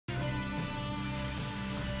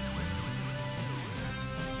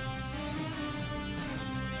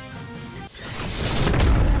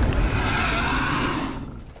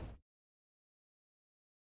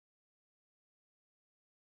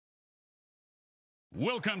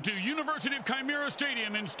Welcome to University of Chimera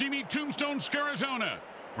Stadium in steamy Tombstone, Arizona,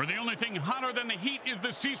 where the only thing hotter than the heat is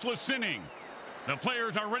the ceaseless sinning. The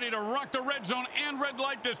players are ready to rock the red zone and red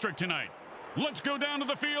light district tonight. Let's go down to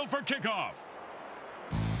the field for kickoff.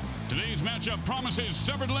 Today's matchup promises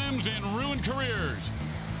severed limbs and ruined careers.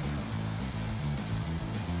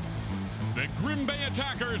 The Grim Bay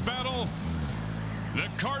Attackers battle the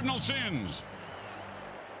Cardinal Sins.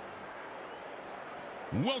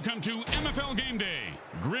 Welcome to MFL Game Day.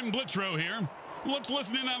 Grim Blitzrow here. Let's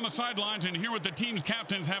listen in on the sidelines and hear what the team's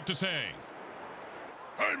captains have to say.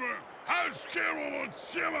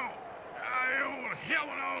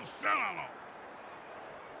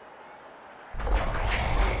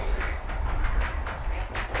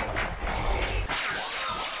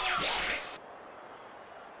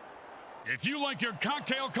 If you like your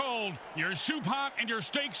cocktail cold, your soup hot, and your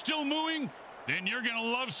steak still mooing, then you're going to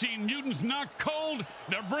love seeing mutants knocked cold,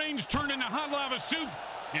 their brains turned into hot lava soup,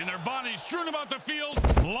 and their bodies strewn about the field,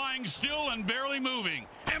 lying still and barely moving.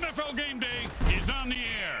 MFL Game Day is on the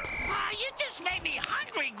air. You just made me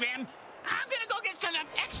hungry, Grim. I'm going to go get some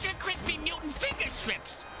extra crispy mutant finger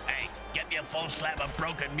strips. Hey, get me a full slab of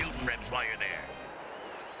broken mutant ribs while you're there.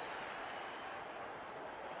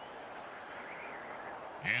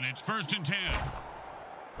 And it's 1st and 10.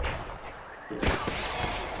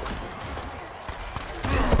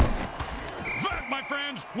 That, my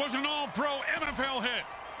friends, was an all-pro MFL hit.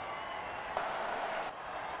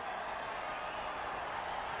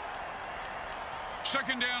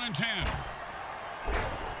 Second down and 10.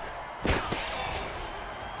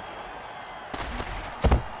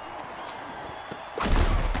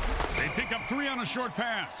 They pick up 3 on a short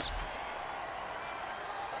pass.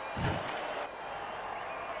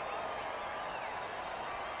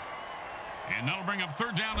 And that'll bring up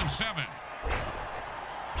 3rd down and 7.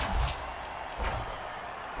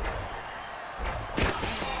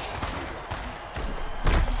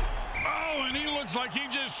 Oh, and he looks like he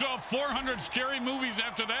just saw 400 scary movies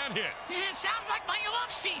after that hit. Yeah, sounds like my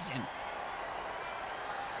off season.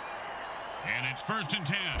 And it's 1st and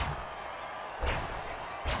 10.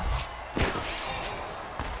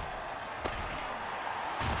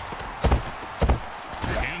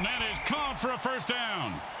 And that is caught for a 1st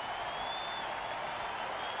down.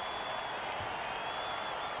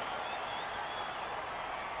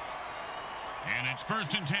 And it's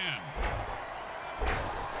 1st and 10.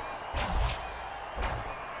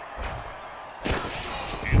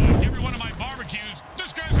 And like every one of my barbecues,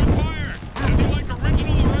 this guy's on fire. Does he like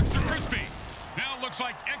original or extra crispy? Now it looks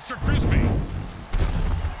like extra crispy.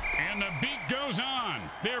 And the beat goes on.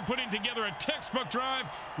 They're putting together a textbook drive,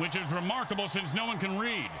 which is remarkable since no one can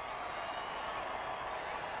read.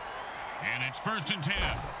 And it's 1st and 10.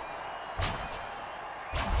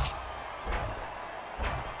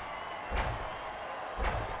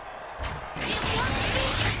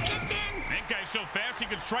 That guy's so fast he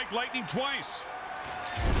could strike lightning twice.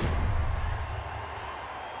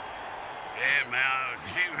 Yeah, man,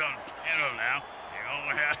 he goes Cardinal now. You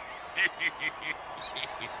know,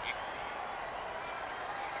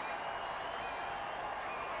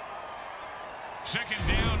 Second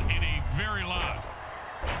down and a very lot.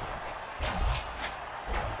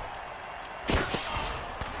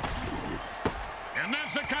 And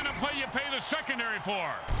that's the kind of play you pay the secondary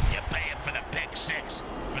for. You pay him for the pick 6.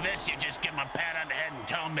 For this, you just give him a pat on the head and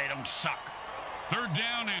tell him they don't suck. 3rd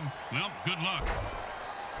down and, well, good luck.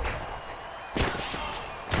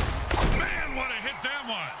 Man, what a hit that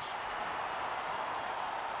was.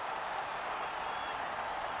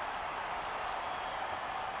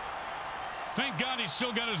 Thank God he's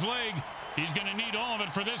still got his leg. He's going to need all of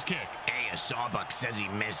it for this kick. Hey, a sawbuck says he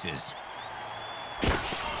misses.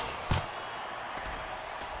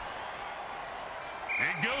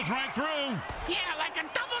 It goes right through. Yeah, like a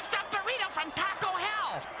double-stuffed burrito from Taco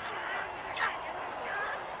Hell.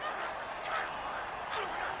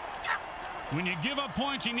 When you give up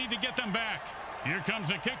points, you need to get them back. Here comes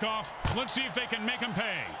the kickoff. Let's see if they can make them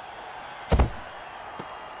pay.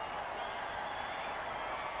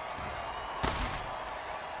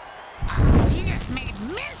 You just made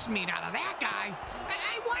mincemeat out of that guy.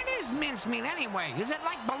 Hey, what is mincemeat anyway? Is it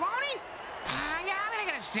like bologna? Yeah, I'm gonna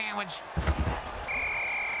get a sandwich.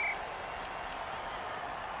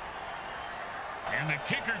 And the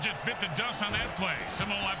kicker just bit the dust on that play.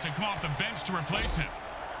 Someone will have to come off the bench to replace him.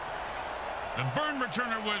 The burn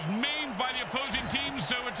returner was maimed by the opposing team,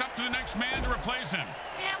 so it's up to the next man to replace him.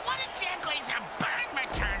 Yeah, what exactly is a burn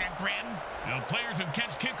returner, Grim? You know, players who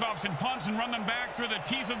catch kickoffs and punts and run them back through the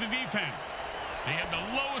teeth of the defense. They have the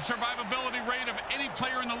lowest survivability rate of any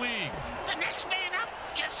player in the league. The next man up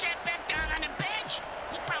just sat back down on the bench.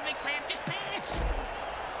 He probably cramped his pants.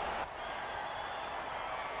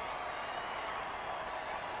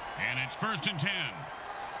 And it's 1st and 10.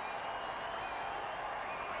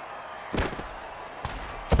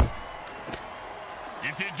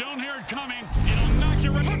 If you don't hear it coming, it'll knock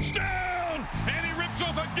you right. Touchdown! And he rips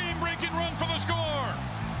off a game-breaking run for the score.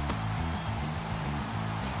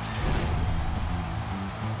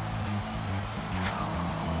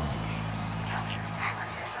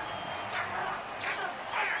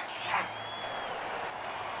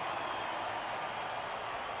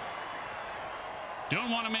 Don't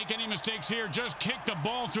want to make any mistakes here. Just kick the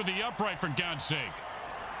ball through the upright, for God's sake.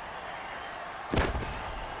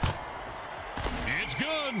 It's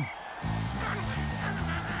good.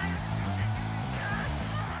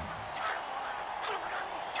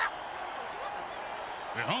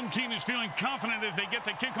 The home team is feeling confident as they get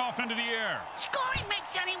the kickoff into the air. Scoring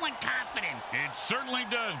makes anyone confident. It certainly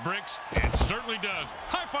does, Bricks. It certainly does.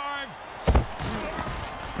 High five.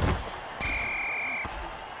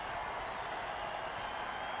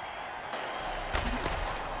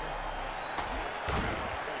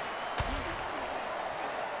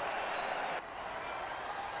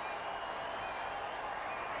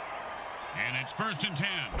 And it's 1st and 10.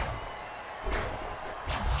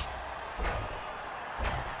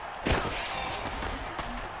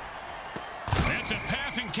 That's a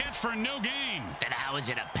pass and catch for no gain. Then how is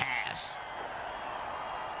it a pass?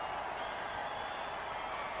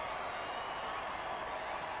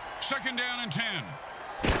 Second down and 10.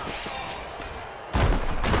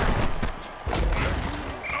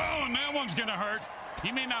 Oh, and that one's going to hurt.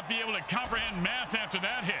 He may not be able to comprehend math after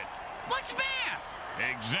that hit. What's math?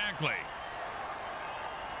 Exactly.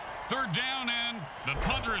 3rd down, and the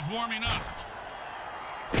punter is warming up.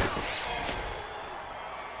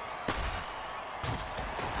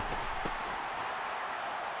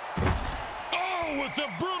 Oh, with the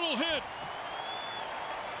brutal hit.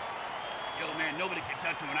 Yo, man, nobody can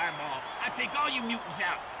touch an eyeball. I take all you mutants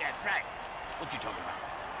out. That's right. What you talking about?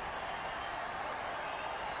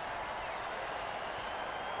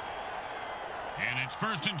 And it's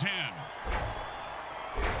 1st and 10.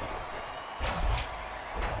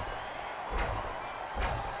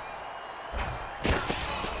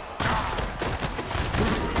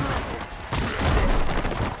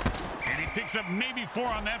 Picks up maybe 4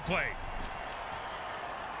 on that play.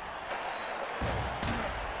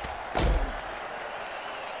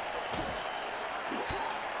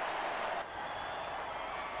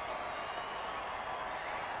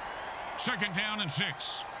 Second down and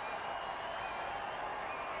 6.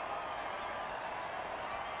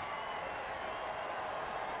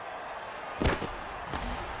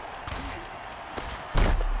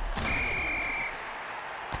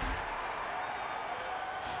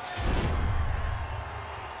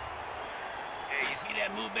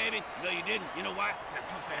 Move, baby. No, you didn't. You know why? I'm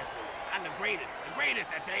too fast for you. I'm the greatest. The greatest,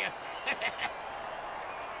 I tell you.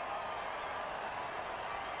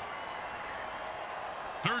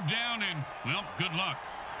 Third down and, well, good luck.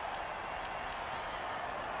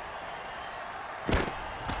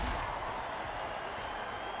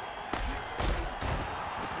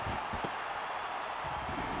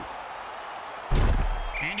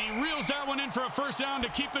 And he reels that one in for a first down to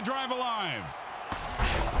keep the drive alive.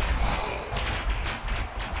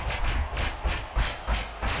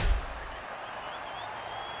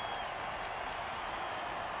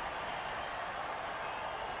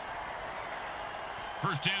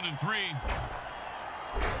 First down and 3.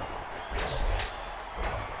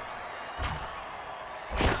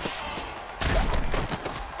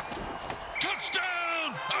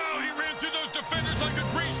 Touchdown! Oh, he ran through those defenders like a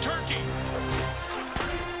greased turkey.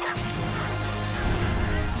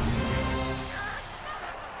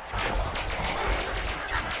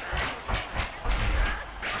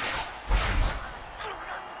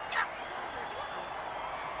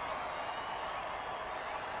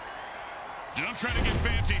 Don't try to get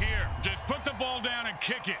fancy here. Just put the ball down and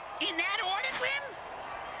kick it. In that order, Grim?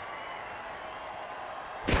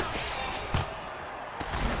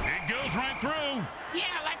 It goes right through.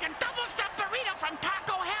 Yeah, like a double-stuffed burrito from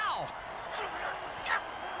Taco Hell.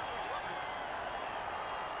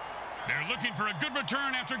 They're looking for a good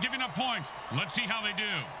return after giving up points. Let's see how they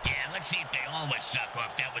do. Yeah, let's see if they always suck or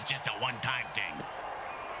if that was just a one-time thing.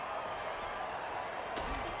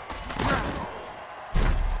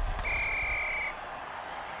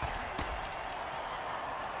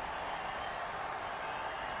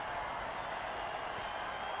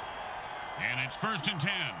 And it's first and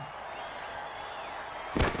 10.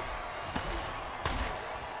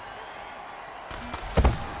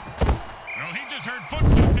 Well, he just heard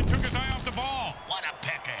footsteps and took his eye off the ball. What a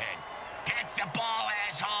pick ahead. Get the ball,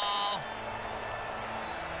 asshole!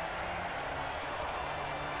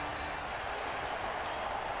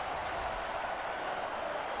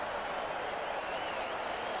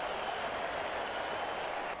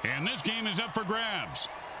 And this game is up for grabs.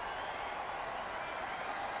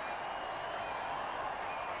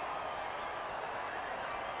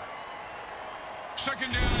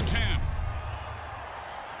 Second down and 10.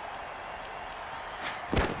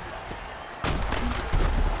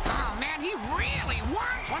 Oh, man, he really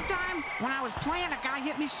works. One time, when I was playing, a guy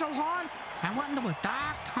hit me so hard, I went into a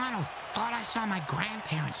dark tunnel. Thought I saw my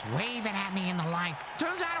grandparents waving at me in the light.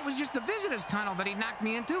 Turns out it was just the visitor's tunnel that he knocked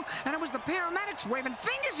me into, and it was the paramedics waving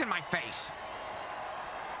fingers in my face.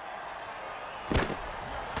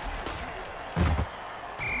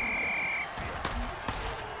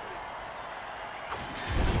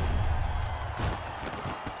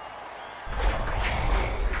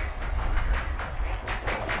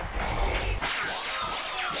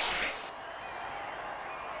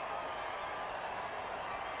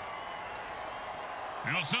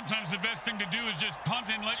 You know, sometimes the best thing to do is just punt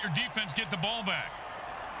and let your defense get the ball back.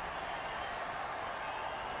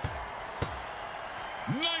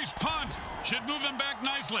 Nice punt. Should move them back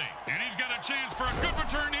nicely. And he's got a chance for a good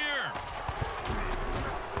return here.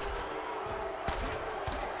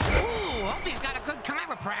 Ooh, hope he's got a good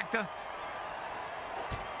chiropractor.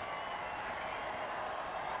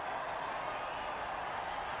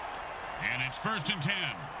 And it's 1st and 10.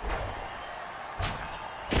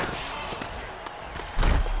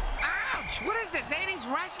 What is this,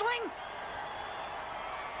 80s wrestling?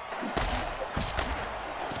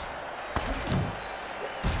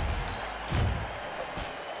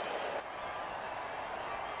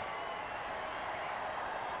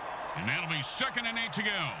 And that'll be 2nd and 8 to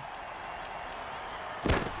go.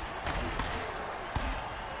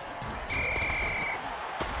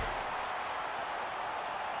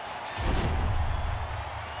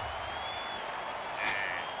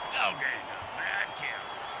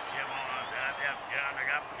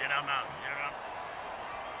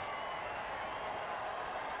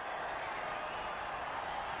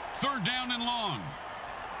 Third down and long.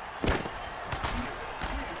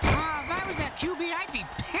 Oh, if I was that QB, I'd be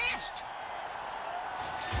pissed.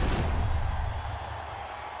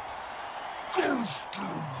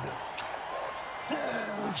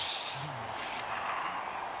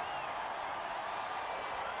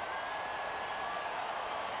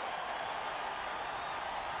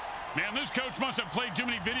 Man, this coach must have played too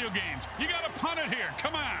many video games. You got to punt it here.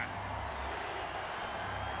 Come on.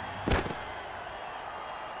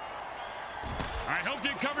 I hope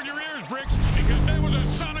you covered your ears, Bricks, because that was a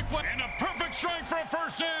sonic play and a perfect strike for a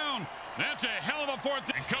first down. That's a hell of a fourth.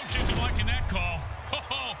 The coach isn't liking that call.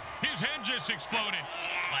 Oh, his head just exploded.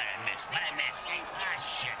 What a miss. What a miss. Ah,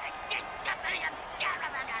 shit.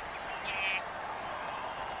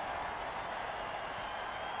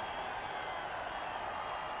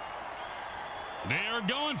 They are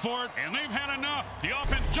going for it, and they've had enough. The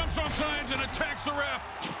offense jumps off sides and attacks the ref.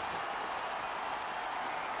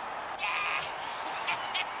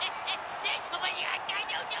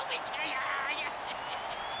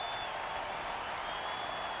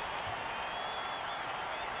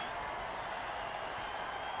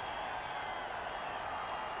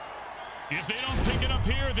 If they don't pick it up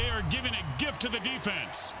here, they are giving a gift to the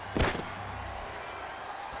defense.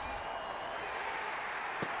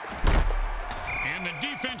 And the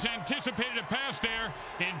defense anticipated a pass there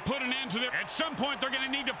and put an end to it. At some point, they're going to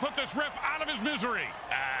need to put this ref out of his misery.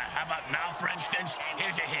 How about now, for instance?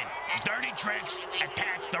 Here's a hint. Dirty tricks,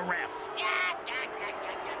 attack the ref.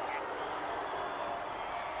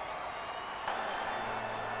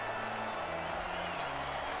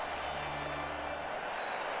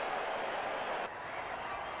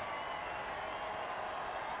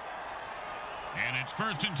 And it's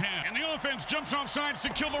 1st and 10. And the offense jumps off sides to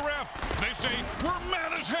kill the ref. They say, we're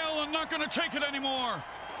mad as hell and not going to take it anymore.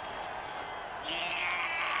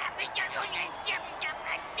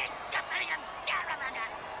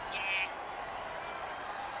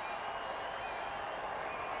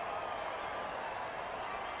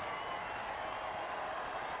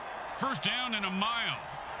 First down and a mile.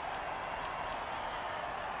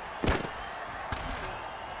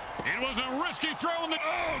 It was a risky throw.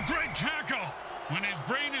 Oh, great tackle. When his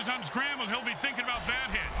brain is unscrambled, he'll be thinking about that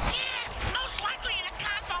hit. Yeah, most likely the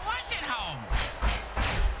combo was at home.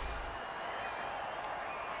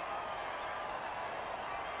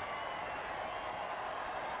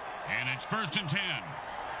 And it's 1st and 10.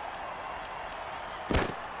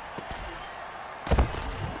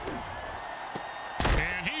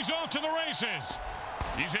 And he's off to the races.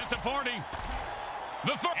 He's hit the 40.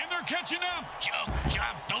 And they're catching up. Jump,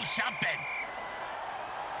 do something.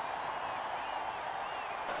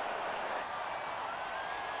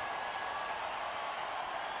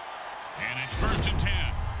 And it's 1st and 10.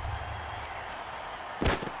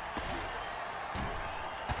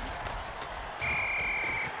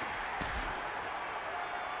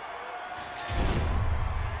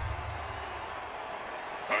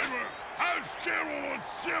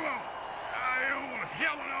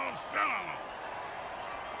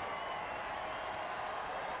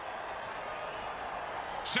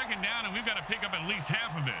 Second down, and we've got to pick up at least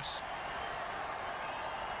half of this.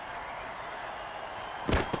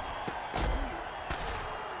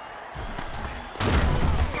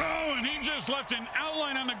 Oh, and he just left an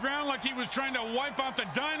outline on the ground like he was trying to wipe out the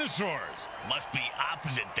dinosaurs. Must be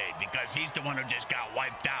opposite day because he's the one who just got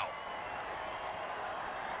wiped out.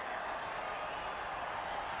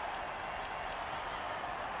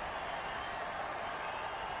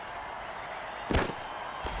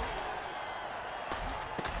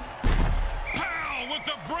 With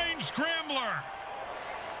the brain scrambler.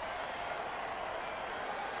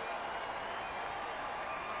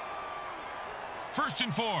 First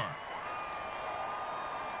and 4.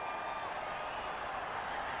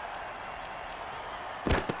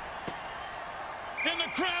 And the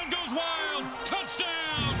crowd goes wild.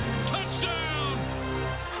 Touchdown! Touchdown!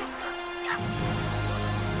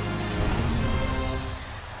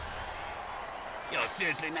 Yo,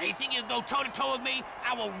 seriously, man, you think you can go toe-to-toe with me?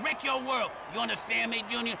 I will wreck your world. You understand me,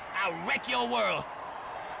 Junior? I'll wreck your world.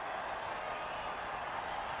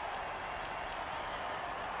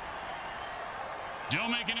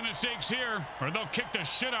 Don't make any mistakes here, or they'll kick the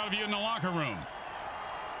shit out of you in the locker room.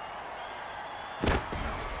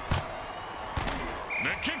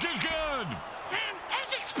 The kick is good.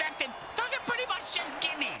 As expected, those are pretty much just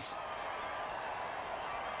gimmies.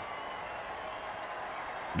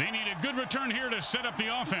 They need a good return here to set up the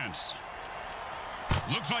offense.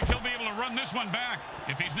 Looks like he'll be able to run this one back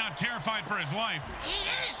if he's not terrified for his life. He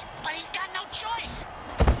is, but he's got no choice.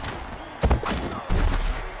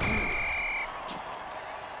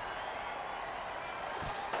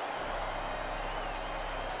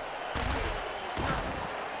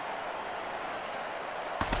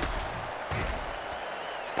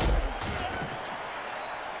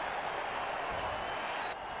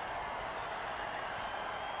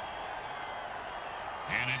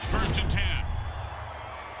 And it's first and 10.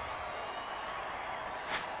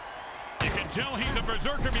 You can tell he's a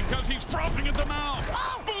berserker because he's frothing at the mouth.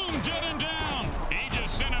 Oh, boom, dead and down. He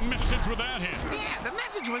just sent a message with that hit. Yeah, the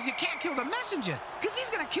message was you can't kill the messenger, because he's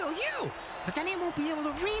going to kill you. But then he won't be able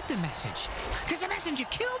to read the message, because the messenger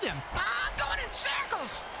killed him. I'm going in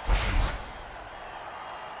circles.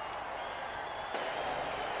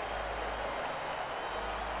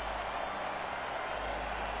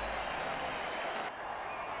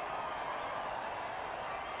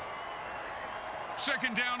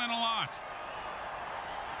 Second down and a lot.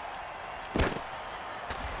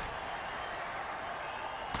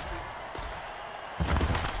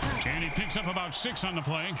 And he picks up about 6 on the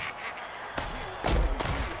play.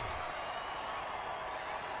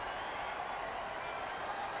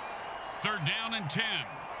 Third down and 10.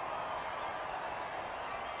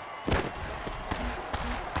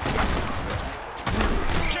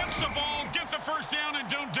 Gets the ball, get the first down, and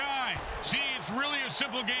don't die. See, it's really a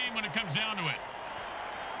simple game when it comes down to it.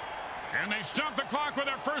 And they stop the clock with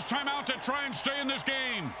their first time out to try and stay in this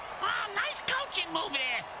game. Oh, nice coaching move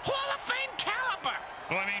there. Hall of Fame caliber.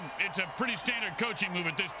 Well, I mean, it's a pretty standard coaching move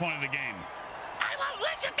at this point of the game. I won't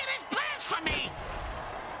listen to this blasphemy.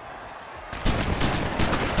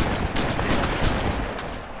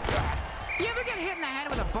 You ever get hit in the head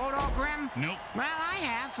with a Bodog Grim? Nope. Well, I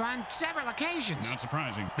have on several occasions. Not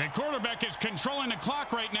surprising. The quarterback is controlling the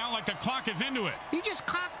clock right now like the clock is into it. He just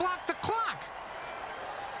cock-blocked the clock.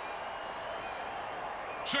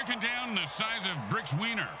 Second down, the size of Brick's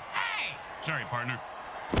wiener. Hey! Sorry, partner.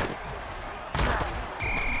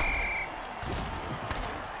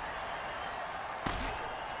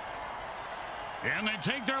 And they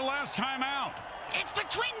take their last time out. It's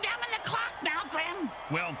between them and the clock now, Grim.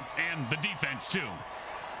 Well, and the defense, too.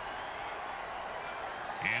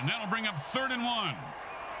 And that'll bring up 3rd and 1.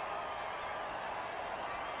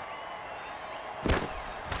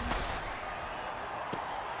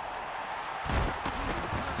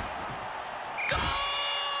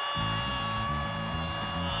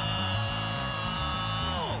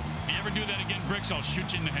 If you ever do that again, Bricks, I'll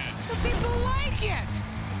shoot you in the head. The people like it.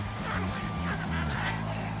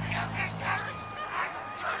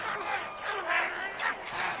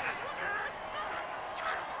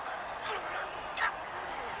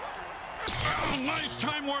 Nice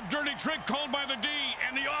time warp dirty trick called by the D,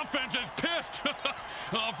 and the offense is pissed.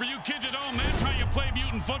 Oh, for you kids at home, that's how you play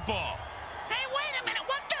mutant football. Hey, wait a minute.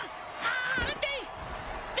 What the?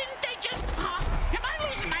 Didn't they just, am I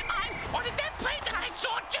losing my mind? Or did that play that I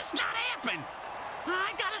saw just not happen?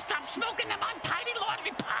 I gotta stop smoking them untidy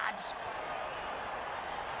laundry pods.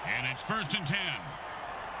 And it's 1st and 10.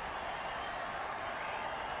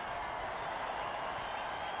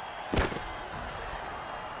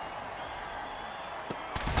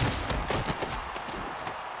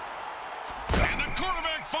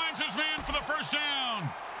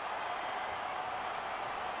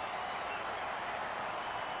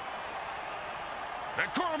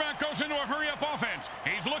 The quarterback goes into a hurry-up offense.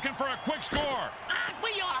 He's looking for a quick score.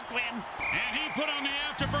 We all, Grim. And he put on the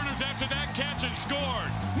afterburners after that catch and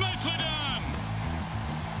scored. Nicely done.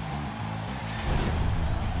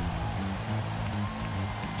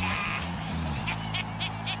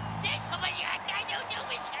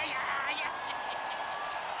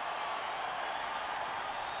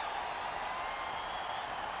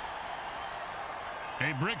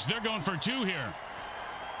 Hey, Bricks, they're going for 2 here.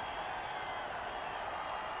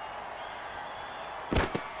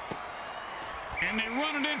 And they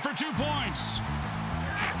run it in for 2 points.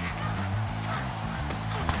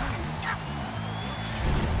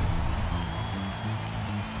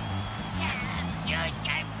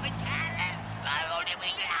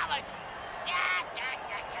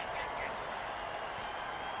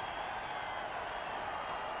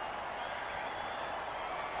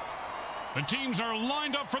 The teams are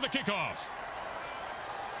lined up for the kickoff.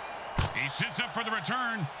 He sets up for the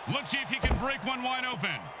return. Let's see if he can break one wide open.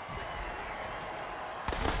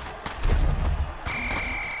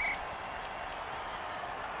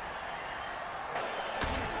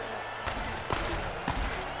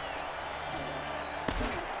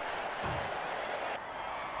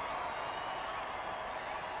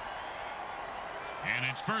 And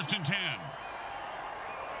it's 1st and 10.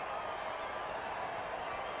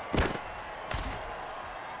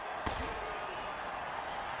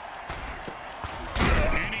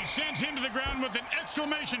 Sends him to the ground with an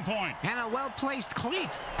exclamation point. And a well-placed cleat.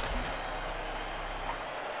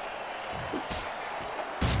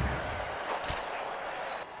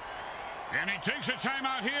 And he takes a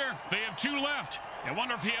timeout here. They have 2 left. I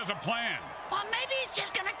wonder if he has a plan. Well, maybe he's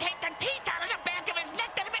just going to take the teeth out of the back of his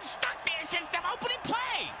neck that have been stuck there since the opening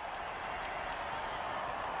play.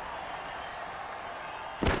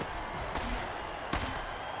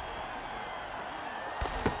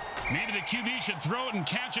 Maybe the QB should throw it and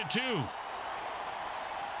catch it, too.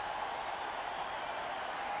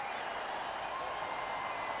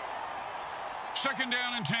 Second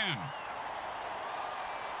down and 10.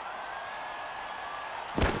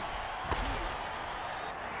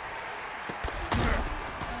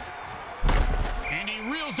 And he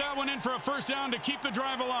reels that one in for a first down to keep the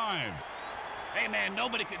drive alive. Hey, man,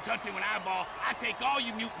 nobody can touch me when I ball. I take all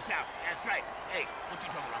you mutants out. That's right. Hey, what you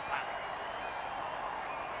talking about, Pop?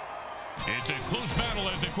 It's a close battle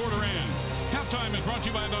as the quarter ends. Halftime is brought to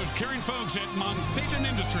you by those caring folks at Monsatan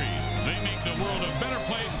Industries. They make the world a better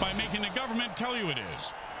place by making the government tell you it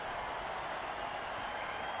is.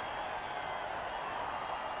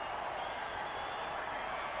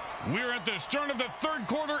 We're at the start of the 3rd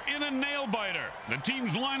quarter in a nail-biter. The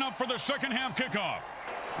teams line up for the second half kickoff.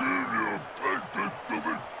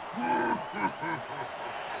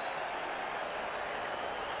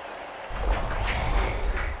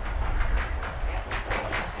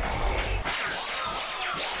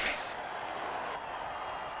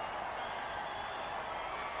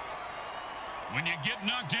 When you get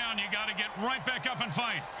knocked down, you got to get right back up and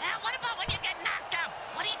fight. What about when you get knocked out?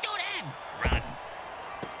 What do you do then? Run.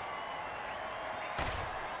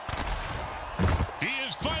 He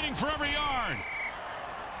is fighting for every yard.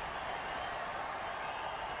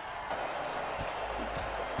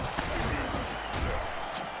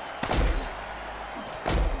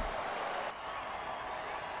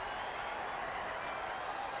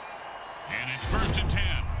 And it's 1st and 10.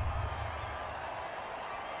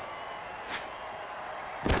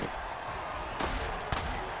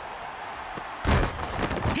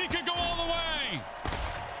 He could go all the way.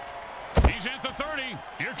 He's at the 30.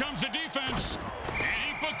 Here comes the defense. And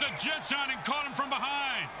he put the Jets on and caught him from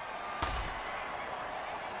behind.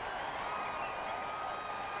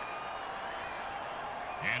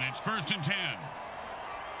 And it's 1st and 10.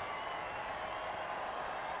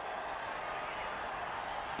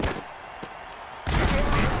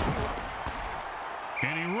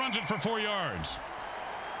 And he runs it for 4 yards.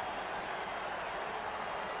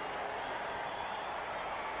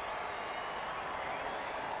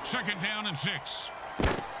 Second down and 6.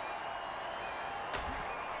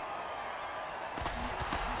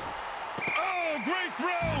 Oh, great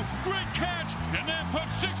throw, great catch, and that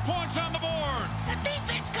puts 6 points on the board. The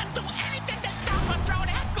defense couldn't do anything to stop a throw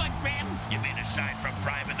that good, Grim. You mean aside from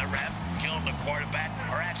bribing the ref, killing the quarterback,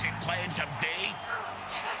 or actually playing some D?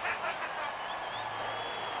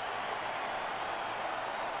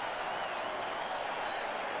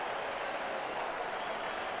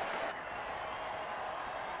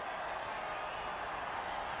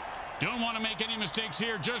 Don't want to make any mistakes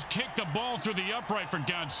here. Just kick the ball through the upright, for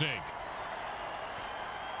God's sake.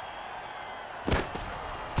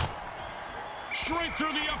 Straight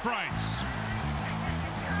through the uprights.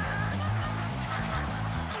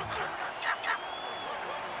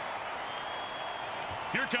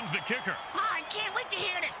 comes the kicker. Oh, I can't wait to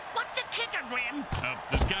hear this. What's the kicker, Grim?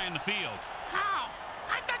 This guy in the field. Oh,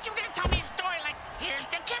 I thought you were going to tell me a story like, here's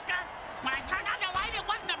the kicker. When I turned on the light, it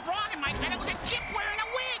wasn't a broad in my bed. It was a chip wearing a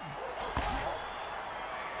wig.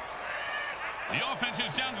 The offense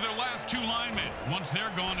is down to their last two linemen. Once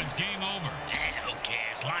they're gone, it's game over. Who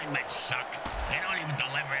cares? Linemen suck. They don't even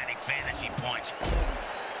deliver any fantasy points.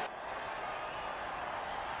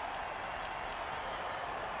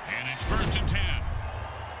 And it's 1st and 10.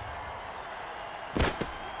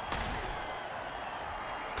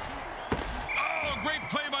 Oh, great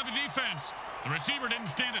play by the defense. The receiver didn't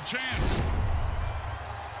stand a chance.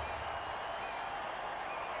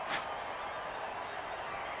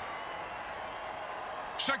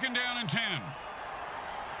 Second down and 10.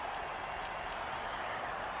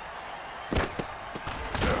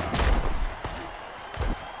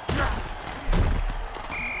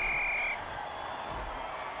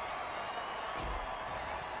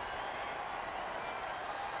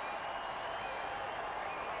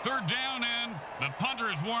 Third down, and the punter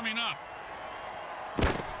is warming up.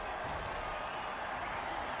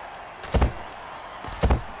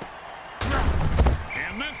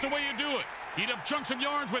 And that's the way you do it. Eat up chunks of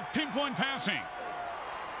yards with pinpoint passing.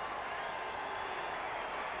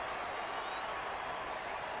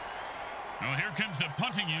 Well, here comes the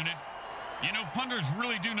punting unit. You know, punters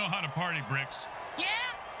really do know how to party, Bricks. Yeah?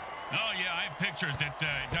 Oh, yeah, I have pictures that,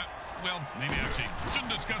 well, maybe actually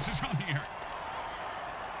shouldn't discuss this on the air.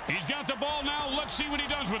 He's got the ball now. Let's see what he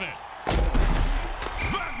does with it.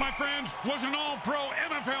 That, my friends, was an all-pro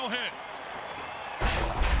MFL hit.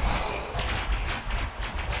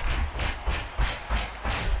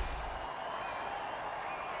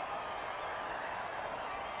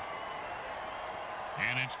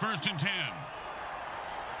 And it's 1st and 10.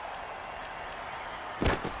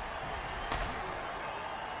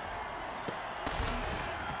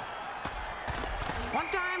 One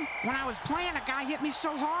time, when I was playing, a guy hit me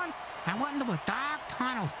so hard, I went into a dark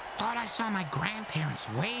tunnel. Thought I saw my grandparents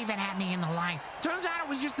waving at me in the light. Turns out it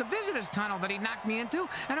was just the visitor's tunnel that he knocked me into,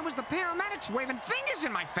 and it was the paramedics waving fingers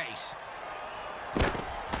in my face.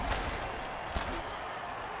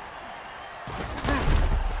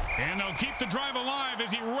 And they'll keep the drive alive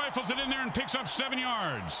as he rifles it in there and picks up 7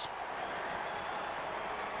 yards.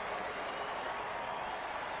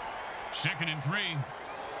 2nd and 3.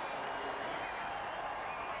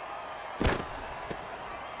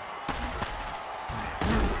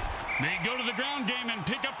 They go to the ground game and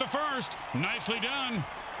pick up the first. Nicely done.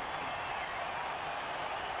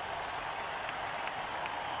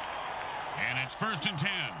 And it's 1st and 10.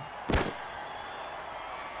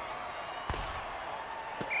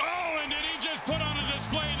 Oh, and did he just put on a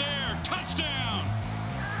display there? Touchdown!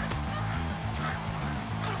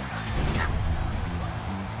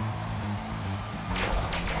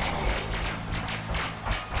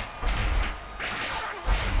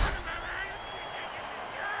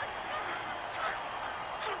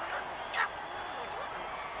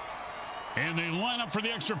 And they line up for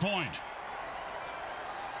the extra point.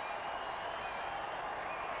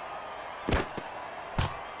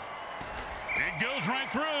 It goes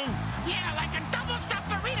right through. Yeah, like a double-stuffed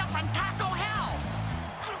burrito from Taco Hell.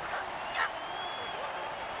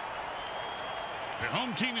 The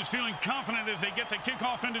home team is feeling confident as they get the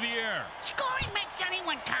kickoff into the air. Scoring makes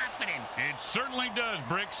anyone confident. It certainly does,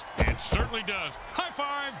 Bricks. It certainly does. High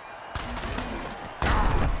five.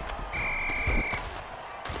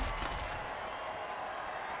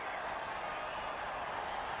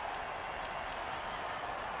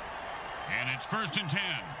 And it's 1st and 10.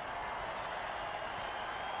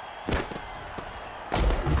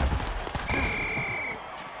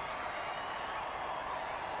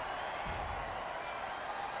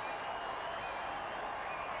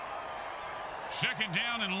 Second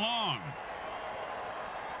down and long.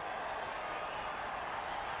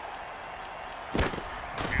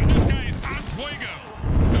 And this guy is on fuego.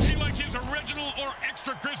 Does he like his original or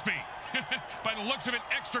extra crispy? By the looks of it,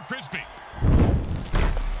 extra crispy.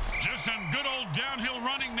 Just some good old downhill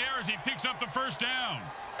running there as he picks up the first down.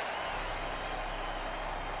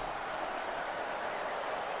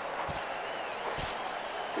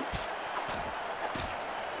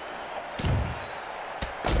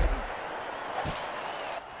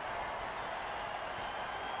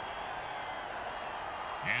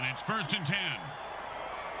 And it's 1st and 10.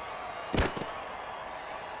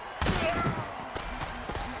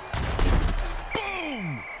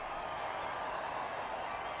 Boom!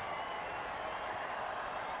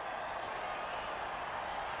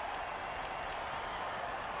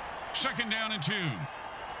 Second down and 2.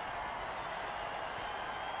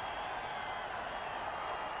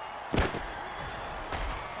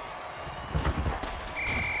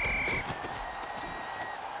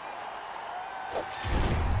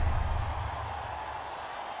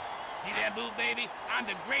 baby. I'm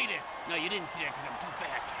the greatest. No, you didn't see that because I'm too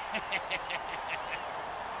fast.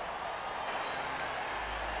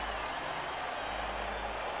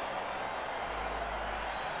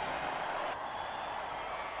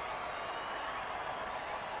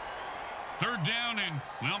 Third down and,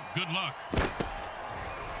 well, good luck.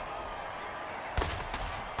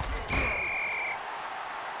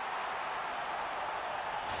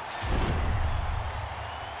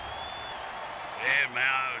 Hey, man,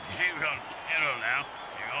 I was hanging on Cardinal now.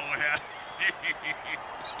 You know what happened?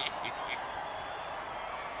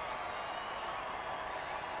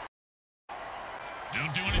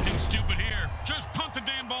 Don't do anything stupid here. Just punt the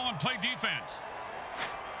damn ball and play defense.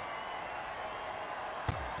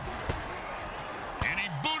 And he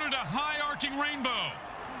booted a high-arcing rainbow.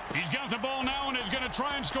 He's got the ball now and is going to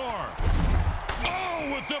try and score.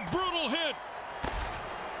 Oh, with the brutal hit.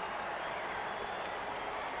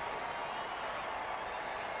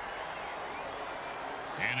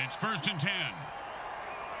 And it's 1st and 10.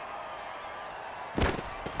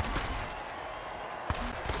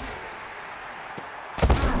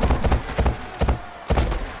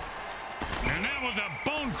 And that was a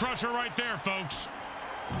bone crusher right there, folks.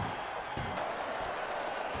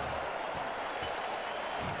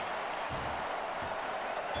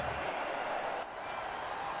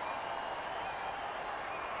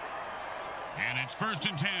 And it's 1st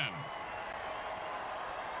and 10.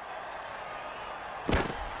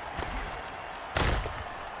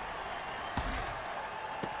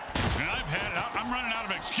 I'm running out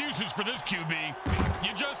of excuses for this QB.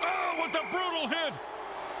 You just, oh, with the brutal hit.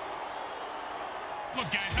 Look,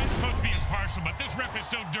 guys, I'm supposed to be impartial, but this ref is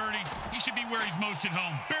so dirty. He should be where he's most at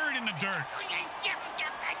home, buried in the dirt.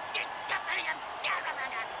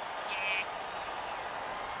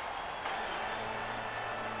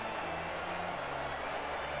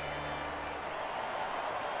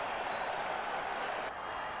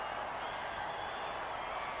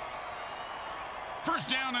 First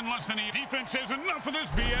down and less than a. Defense says enough of this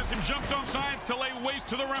BS and jumps off sides to lay waste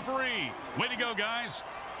to the referee. Way to go, guys.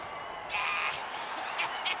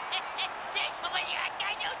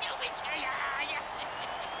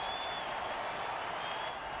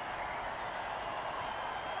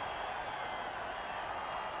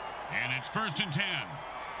 And it's 1st and 10.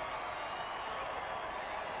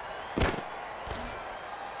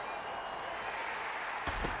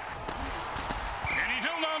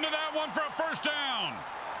 To that one for a first down.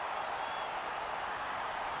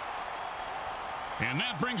 And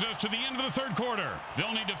that brings us to the end of the third quarter.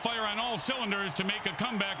 They'll need to fire on all cylinders to make a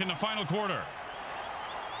comeback in the final quarter.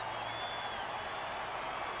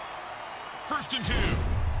 1st and 2.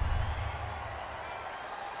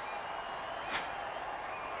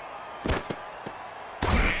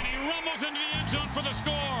 And he rumbles into the end zone for the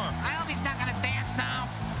score. I hope he's not going to dance now.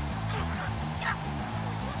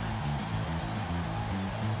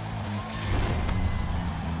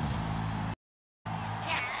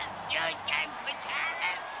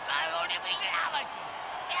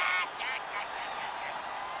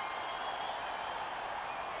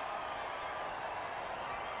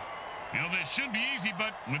 You know, this should be easy,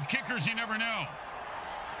 but with kickers, you never know.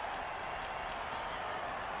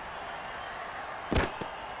 The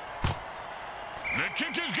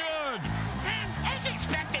kick is good. As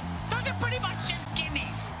expected, those are pretty much just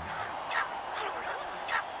gimmies.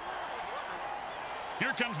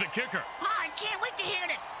 Here comes the kicker. Oh, I can't wait to hear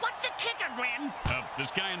this. What's the kicker, Grim?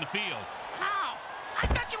 This guy in the field. Oh, I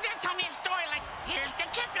thought you were going to tell me a story like, here's the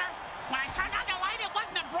kicker. When I turned on the light, it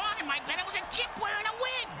wasn't a broad in my bed. It was a chimp wearing a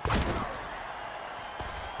wig.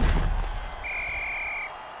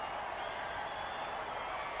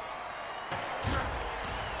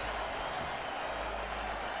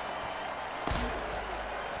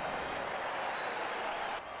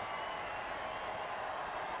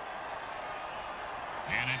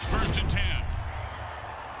 And it's 1st and 10.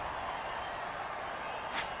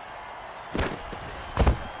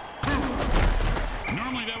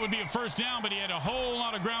 Normally that would be a first down, but he had a whole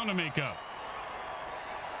lot of ground to make up.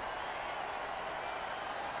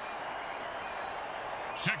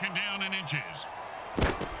 Second down and inches.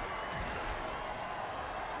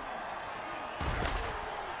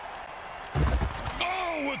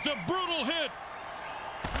 Oh, with the brutal hit.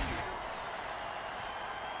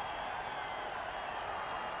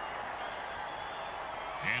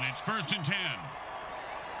 And it's 1st and 10.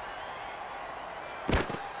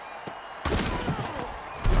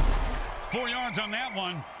 Four yards on that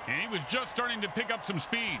one, and he was just starting to pick up some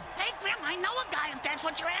speed. Hey, Grim, I know a guy if that's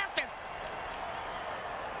what you're after.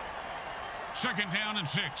 Second down and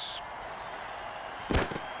 6.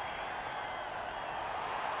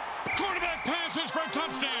 Quarterback passes for a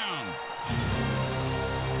touchdown.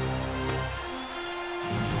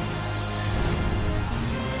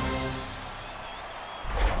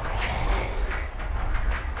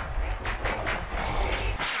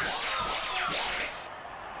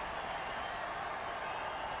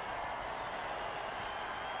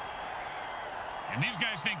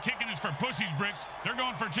 That kicking is for pussies, Bricks. They're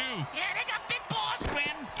going for 2. Yeah, they got big balls,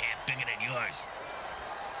 Grim. Yeah, bigger than yours.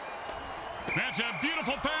 That's a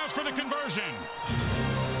beautiful pass for the conversion.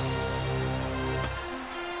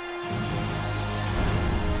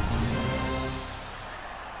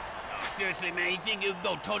 Oh, seriously, man, you think you can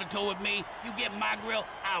go toe-to-toe with me? You get my grill,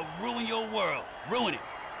 I'll ruin your world. Ruin it.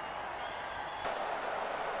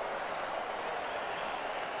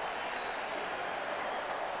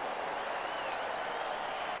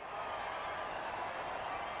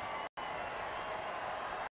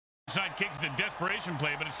 Side kick is a desperation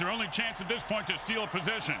play, but it's their only chance at this point to steal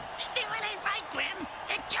possession. Stealing ain't right, Grim.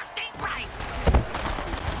 It just ain't right.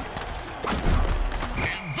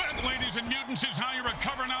 And that, ladies and mutants, is how you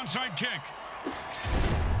recover an onside kick.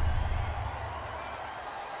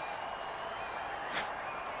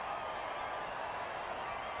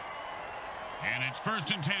 And it's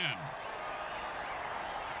 1st and 10.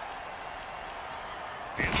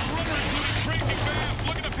 And the runner is moving crazy fast.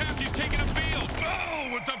 Look at the path he's taking upfield.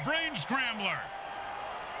 Oh, with the brain scrambler.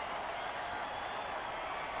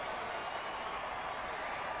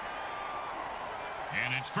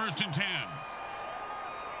 And it's 1st and 10.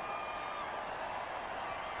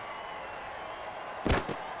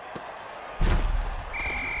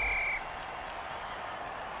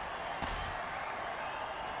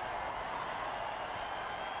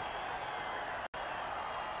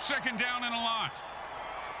 Second down and a lot.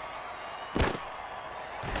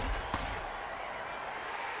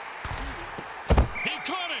 He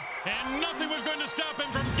caught it, and nothing was going to stop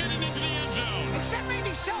him from getting into the end zone. Except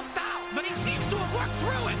maybe self-doubt, but he seems to have worked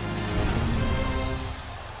through it.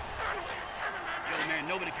 Yo, man,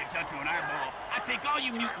 nobody can touch you an eyeball. I take all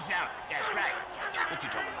you mutants out. That's right. What you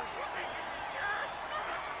talking about?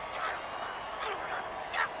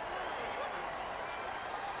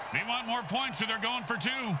 They want more points, so they're going for 2.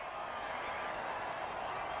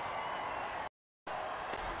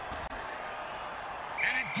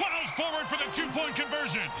 And he plows forward for the 2-point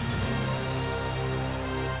conversion.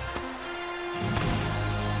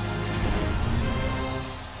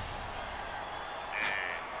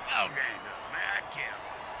 Okay, man, I can't.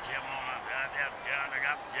 Come on,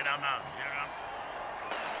 get on now.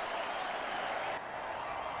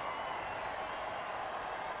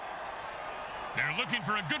 They're looking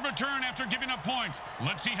for a good return after giving up points.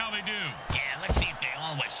 Let's see how they do. Yeah, let's see if they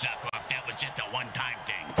always suck or if that was just a one-time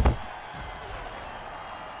thing.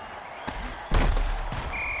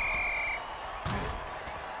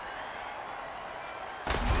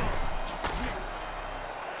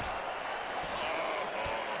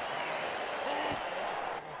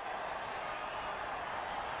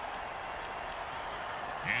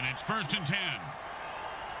 And it's 1st and 10.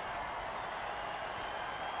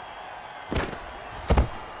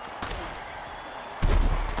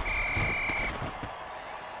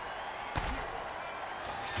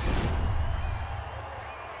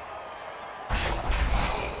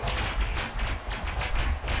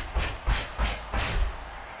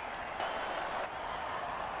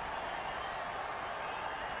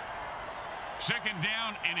 Second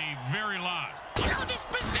down and a very lot. You know, this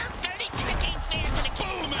berserk dirty trick ain't fair to the kid.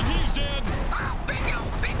 Boom, and he's dead. Oh, bingo,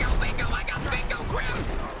 bingo, bingo. I got bingo, Grim.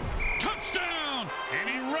 Touchdown! And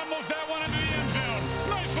he rumbles that one into the end zone.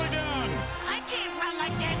 Nicely done. I can't run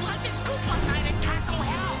like that unless it's coupon night at Taco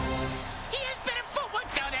Hell. He has better footwork,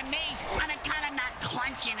 though, than me. On account of not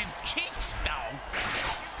clenching his kicks, though.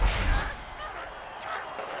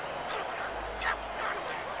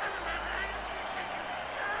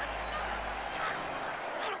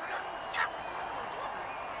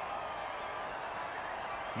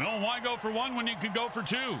 Well, why go for 1 when you could go for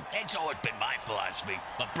 2? It's always been my philosophy,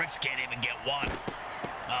 but Bricks can't even get 1.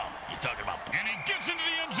 Oh, you're talking about... And he gets into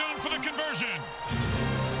the end zone for the conversion.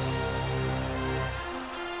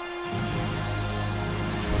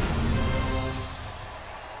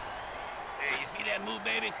 Hey, you see that move,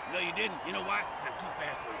 baby? No, you didn't. You know why? 'Cause I'm too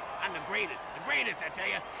fast for you. I'm the greatest. The greatest, I tell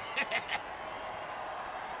you.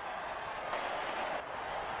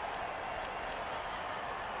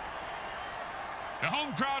 The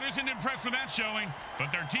home crowd isn't impressed with that showing,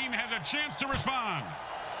 but their team has a chance to respond.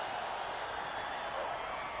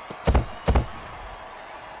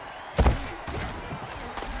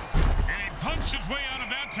 And he punched his way out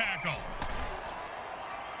of that tackle.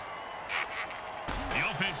 The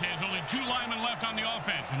offense has only 2 linemen left on the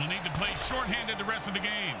offense, and will need to play shorthanded the rest of the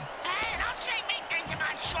game. Hey, don't say mean things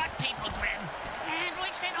about short people, Grim. And at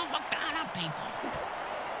least they don't look down on people.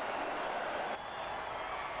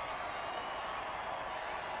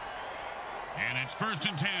 And it's 1st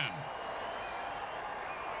and 10.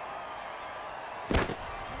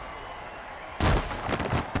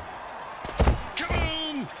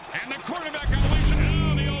 Kaboom!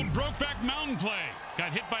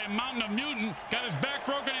 Got hit by a mountain of mutant, got his back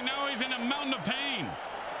broken, and now he's in a mountain of pain.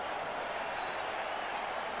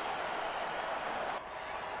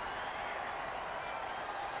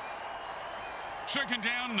 Second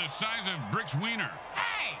down, the size of Brick's wiener.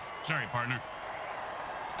 Hey! Sorry, partner.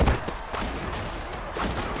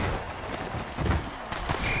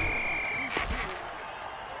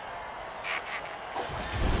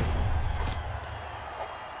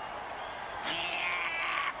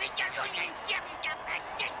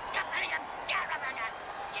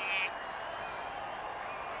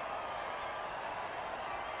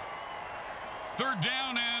 Third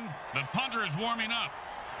down, and the punter is warming up.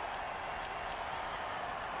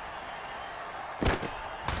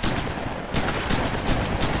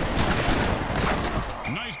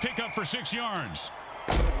 Nice pickup for 6 yards.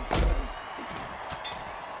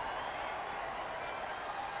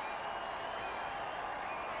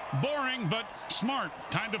 Boring, but smart.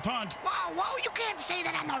 Time to punt. Whoa, whoa, you can't say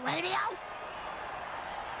that on the radio.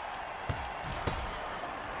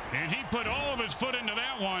 And he put all of his foot into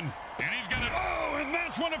that one. And he's going to... Oh, and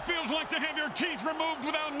that's what it feels like to have your teeth removed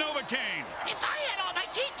without Novocaine. If I had all my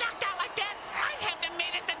teeth knocked out like that, I'd have them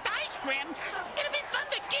made at the dice grim. It'd be fun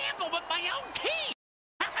to gamble with my own teeth.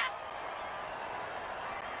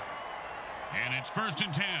 And it's 1st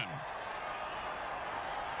and 10.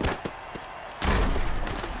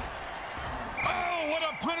 Oh, what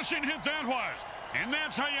a punishing hit that was. And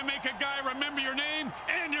that's how you make a guy remember your name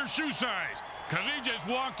and your shoe size. Because he just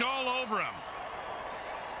walked all over him.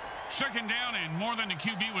 Second down and more than the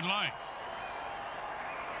QB would like.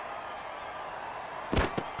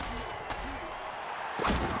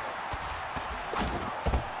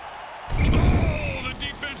 Oh, the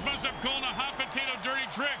defense must have called a hot potato dirty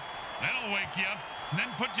trick. That'll wake you up and then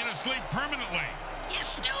put you to sleep permanently. You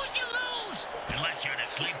snooze, you lose. Unless you're in a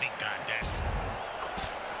sleeping contest.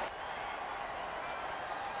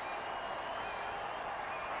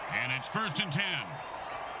 And it's 1st and 10.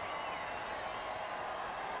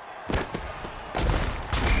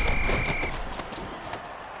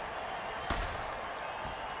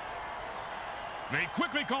 They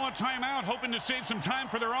quickly call a timeout, hoping to save some time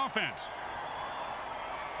for their offense.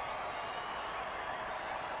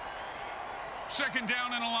 Second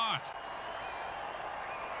down and a lot.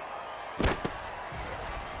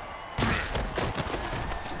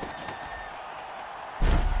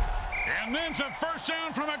 And then it's a first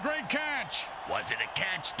down from a great catch. Was it a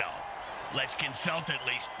catch, though? Let's consult at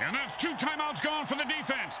least. And that's 2 timeouts gone for the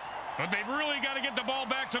defense. But they've really got to get the ball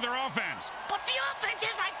back to their offense. But the offense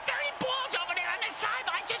has like 30 balls over there on the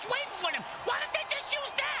sideline just waiting for them. Why don't they just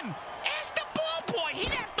use them? Ask the ball boy. He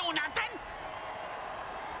didn't do nothing.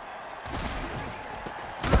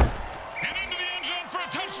 And into the end zone for a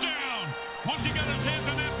touchdown. Once he got his hands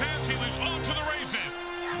on that pass, he was off to the races.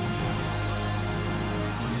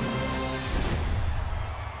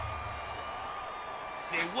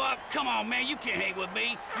 Say what? Come on, man. You can't hang with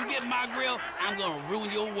me. You get my grill, I'm going to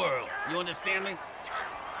ruin your world. You understand me?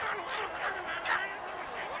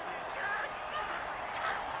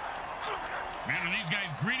 Man, are these guys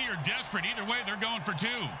greedy or desperate? Either way, they're going for 2.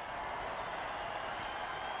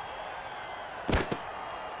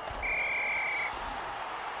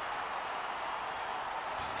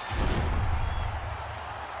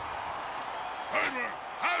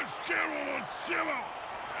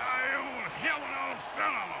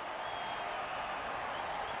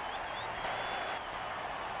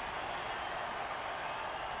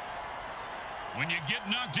 When you get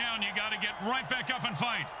knocked down, you got to get right back up and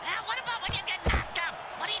fight. What about when you get knocked up?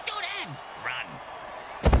 What do you do then? Run.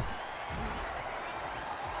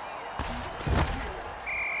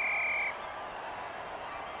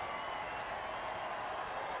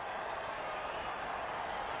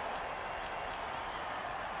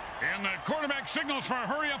 And the quarterback signals for a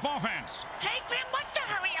hurry-up offense. Hey, Grim, what's the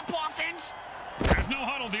hurry-up offense? There's no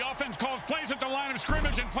huddle. The offense calls plays at the line of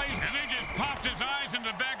scrimmage and plays, and they just popped his eyes into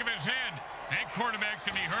the back of his head. That quarterback's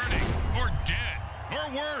going to be hurting, or dead, or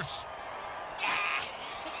worse.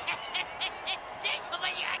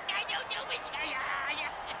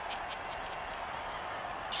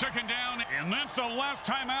 Second down, and that's the last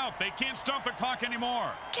timeout. They can't stop the clock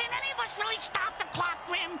anymore. Can any of us really stop the clock,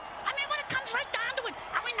 Grim? I mean, when it comes right down to it,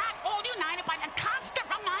 are we not all united by the constant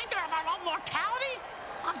reminder of our own mortality?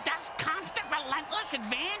 Of Death's constant, relentless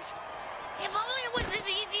advance? If only it was as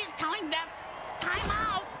easy as telling Death, time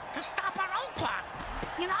out, to stop our own clock.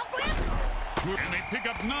 You know, Grim? And they pick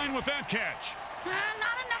up 9 with that catch.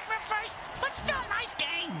 Not enough for first, but still nice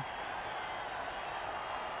game.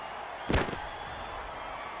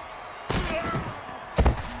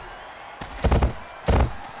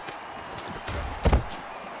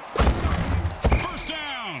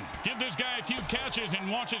 stretches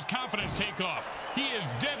and watch his confidence take off. He is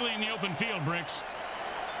deadly in the open field, Bricks.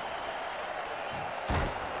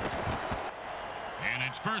 And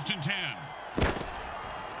it's 1st and 10.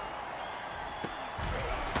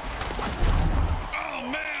 Oh,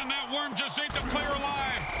 man, that worm just ate the player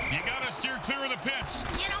alive. You got to steer clear of the pits.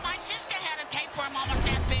 You know, my sister had a tapeworm almost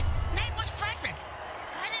that big. Name was Frederick.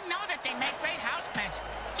 I didn't know that they make great house pets.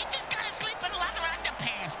 You just got to sleep in leather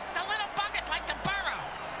underpants. The little buggers like to burrow.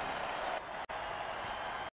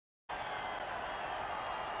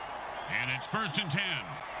 And it's 1st and 10.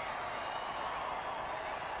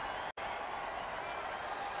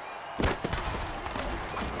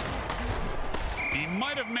 He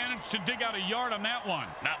might have managed to dig out a yard on that one.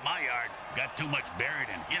 Not my yard. Got too much buried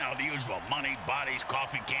in, you know, the usual money, bodies,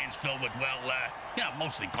 coffee cans filled with, well, you know,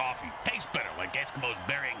 mostly coffee. Tastes better, like Eskimos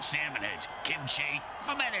burying salmon heads. Kimchi,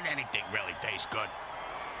 fermented anything really tastes good.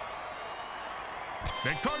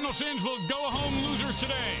 The Cardinal Sins will go home losers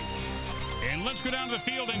today. And let's go down to the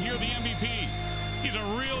field and hear the MVP. He's a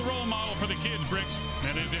real role model for the kids, Bricks.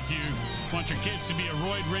 That is, if you want your kids to be a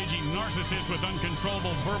roid-raging narcissist with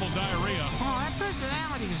uncontrollable verbal diarrhea. Oh, that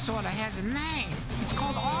personality disorder has a name. It's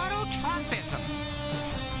called auto-Trumpism.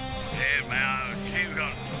 Hey, man, you know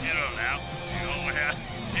now.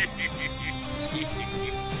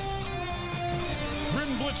 Grim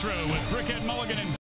Blitzrow with Brickhead Mulligan and